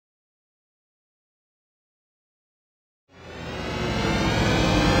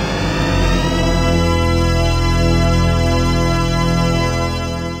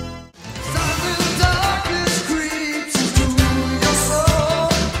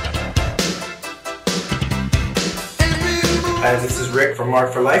This is Rick from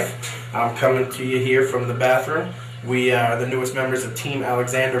Mark for Life. I'm coming to you here from the bathroom. We are the newest members of Team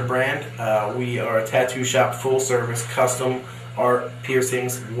Alexander brand. We are a tattoo shop, full service, custom art,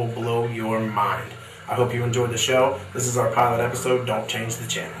 piercings will blow your mind. I hope you enjoyed the show. This is our pilot episode. Don't change the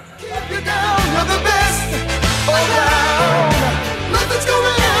channel. Keep you down, you're the best around. Nothing's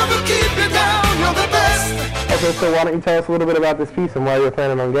gonna ever keep you down, you're the best. Okay, so why don't you tell us a little bit about this piece and why you're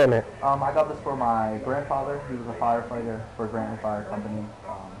planning on getting it? I got this for my grandfather. He was a firefighter for Grantland Fire Company.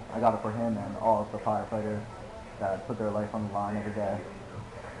 I got it for him and all of the firefighters that put their life on the line every day.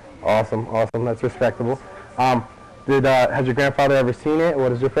 Awesome, awesome. That's respectable. Has your grandfather ever seen it? What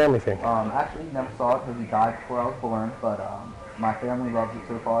does your family think? Actually, he never saw it because he died before I was born, but my family loves it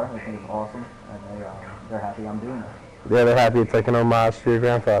so far. They think it's awesome, and they're happy I'm doing it. Yeah, they're happy. It's like an homage to your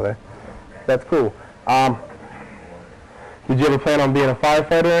grandfather. That's cool. Did you ever plan on being a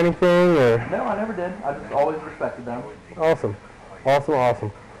firefighter or anything? Or? No, I never did. I just always respected them. Awesome. Awesome,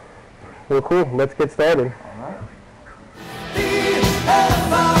 awesome. Well, cool. Let's get started. All right.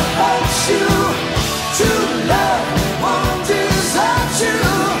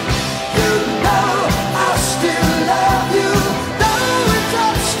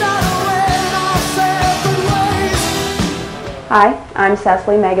 Hi, I'm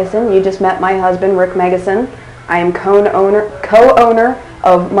Cecily Megason. You just met my husband, Rick Megason. I am co-owner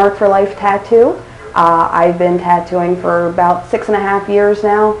of Mark for Life Tattoo. I've been tattooing for about 6.5 years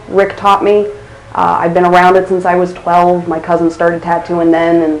now. Rick taught me. I've been around it since I was 12. My cousin started tattooing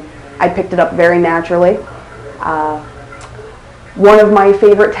then, and I picked it up very naturally. One of my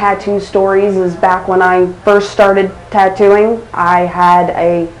favorite tattoo stories is back when I first started tattooing. I had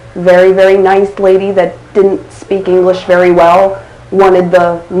a very, very nice lady that didn't speak English very well, wanted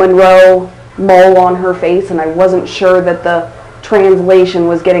the Monroe mole on her face, and I wasn't sure that the translation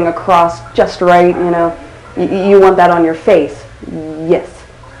was getting across just right. You know, you want that on your face. Yes.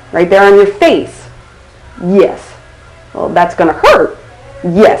 Right there on your face. Yes. Well, that's going to hurt.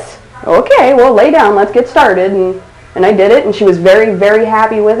 Yes. Okay, well, lay down. Let's get started. And I did it, and she was very, very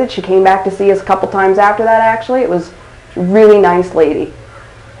happy with it. She came back to see us a couple times after that, actually. It was a really nice lady.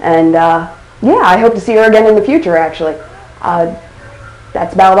 And, yeah, I hope to see her again in the future, actually.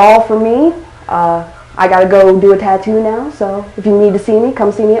 That's about all for me. I got to go do a tattoo now, so if you need to see me,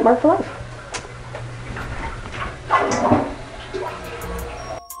 come see me at Mark for Life.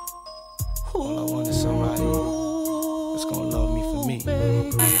 All I want is somebody that's gonna love me for me.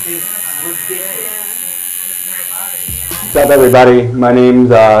 What's up, everybody? My name's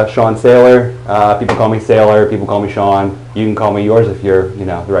Sean Saylor. People call me Saylor, people call me Sean. You can call me yours if you're,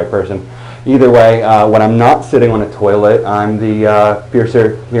 the right person. Either way, when I'm not sitting on a toilet, I'm the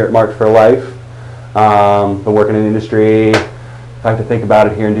piercer here at Mark for Life. Been working in the industry. If I have to think about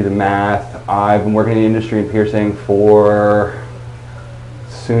it here and do the math, I've been working in the industry and piercing for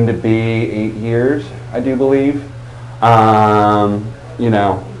soon to be 8 years, I do believe.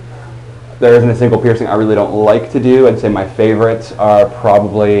 There isn't a single piercing I really don't like to do. I'd say my favorites are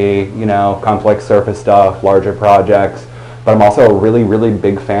probably, complex surface stuff, larger projects. But I'm also a really, really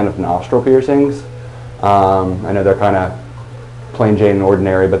big fan of nostril piercings. I know they're kind of plain Jane and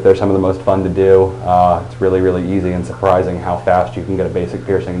ordinary, but they're some of the most fun to do. It's really, really easy and surprising how fast you can get a basic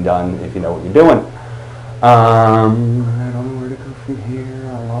piercing done if you know what you're doing. I don't know where to go from here.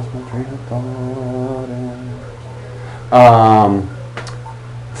 I lost my train of thought.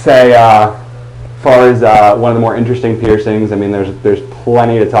 As far as one of the more interesting piercings, I mean, there's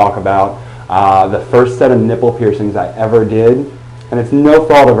plenty to talk about. The first set of nipple piercings I ever did, and it's no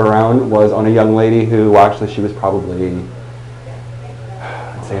fault of her own, was on a young lady who actually she was probably,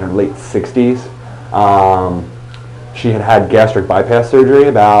 I'd say in her late 60s. She had gastric bypass surgery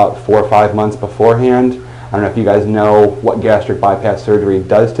about 4 or 5 months beforehand. I don't know if you guys know what gastric bypass surgery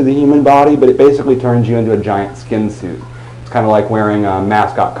does to the human body, but it basically turns you into a giant skin suit. It's kind of like wearing a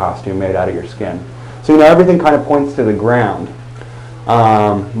mascot costume made out of your skin. So everything kind of points to the ground.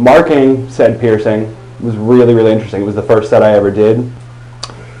 Marking said piercing was really, really interesting. It was the first set I ever did.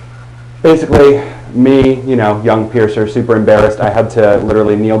 Basically, me, young piercer, super embarrassed. I had to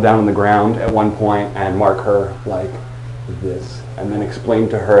literally kneel down on the ground at one point and mark her like this, and then explain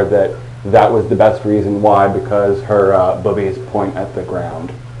to her that that was the best reason why, because her boobies point at the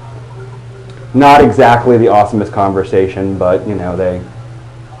ground. Not exactly the awesomest conversation, but they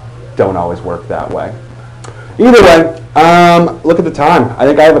don't always work that way. Either way, look at the time. I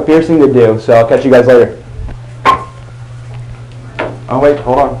think I have a piercing to do, so I'll catch you guys later. Oh wait,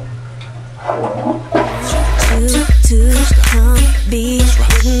 hold on.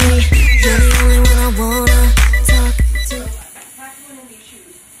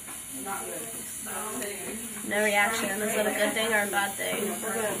 No reaction. Is it a good thing or a bad thing?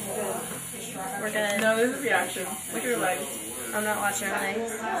 We're good. We're good. No, there's a reaction. Look at your legs. I'm not watching our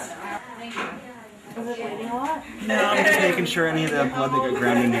legs. Is it bleeding a lot? No, I'm just making sure any of the blood that got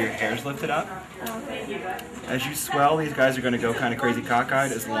ground into your hair is lifted up. As you swell, these guys are going to go kind of crazy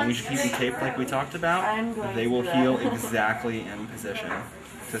cockeyed. As long as you keep them taped like we talked about, they will heal exactly in position.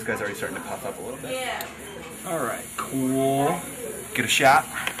 This guy's already starting to puff up a little bit. Alright, cool. Get a shot.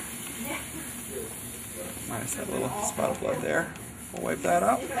 Minus that little spot of blood there. We'll wipe that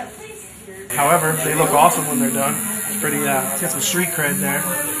up. However, they look awesome when they're done. It's pretty, it's got some street cred there.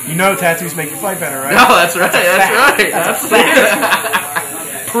 You know tattoos make you fight better, right? No, that's right. That's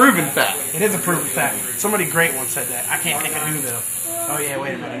fact. Proven fact. It is a proven fact. Somebody great once said that. I can't think of who though. Oh yeah,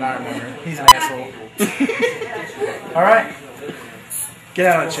 wait a minute, I remember. He's an asshole. Alright. Get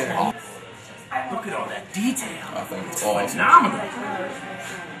out of the chair. Look at all that detail. I think it's awesome. Phenomenal.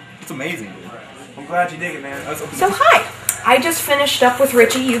 It's amazing, dude. I'm glad you dig it, man. So hi, I just finished up with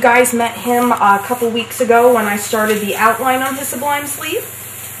Richie. You guys met him a couple weeks ago when I started the outline on his Sublime sleeve.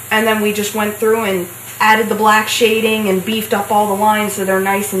 And then we just went through and added the black shading and beefed up all the lines so they're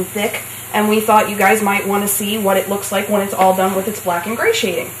nice and thick. And we thought you guys might want to see what it looks like when it's all done with its black and gray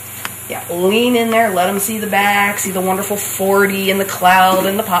shading. Yeah, lean in there, let them see the back, see the wonderful 40 and the cloud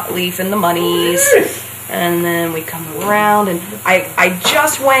and the pot leaf and the monies. And then we come around, and I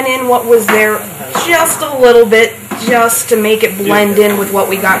just went in what was there just a little bit, just to make it blend in with what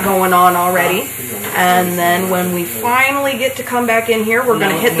we got going on already. And then when we finally get to come back in here, we're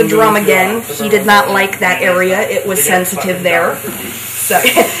going to hit the drum again. He did not like that area. It was sensitive there. So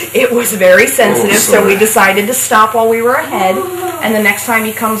it was very sensitive, so we decided to stop while we were ahead. And the next time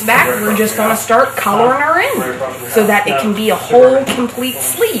he comes back, we're just going to start coloring her in so that it can be a whole complete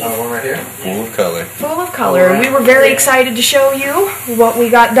sleeve. Full of color. Full of color. And we were very excited to show you what we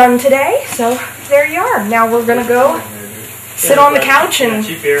got done today. So there you are. Now we're going to go sit on the couch and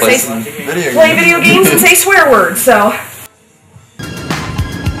play video games and say swear words. So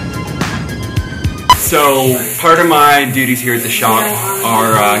part of my duties here at the shop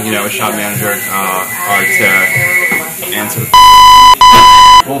are, as shop manager, are to answer the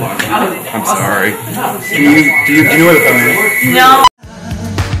Hold on. I'm sorry. Do you know where the phone is? No.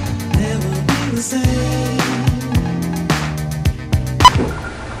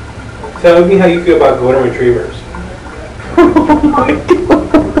 Tell me how you feel about golden retrievers. Oh my God.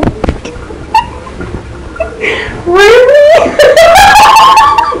 Really?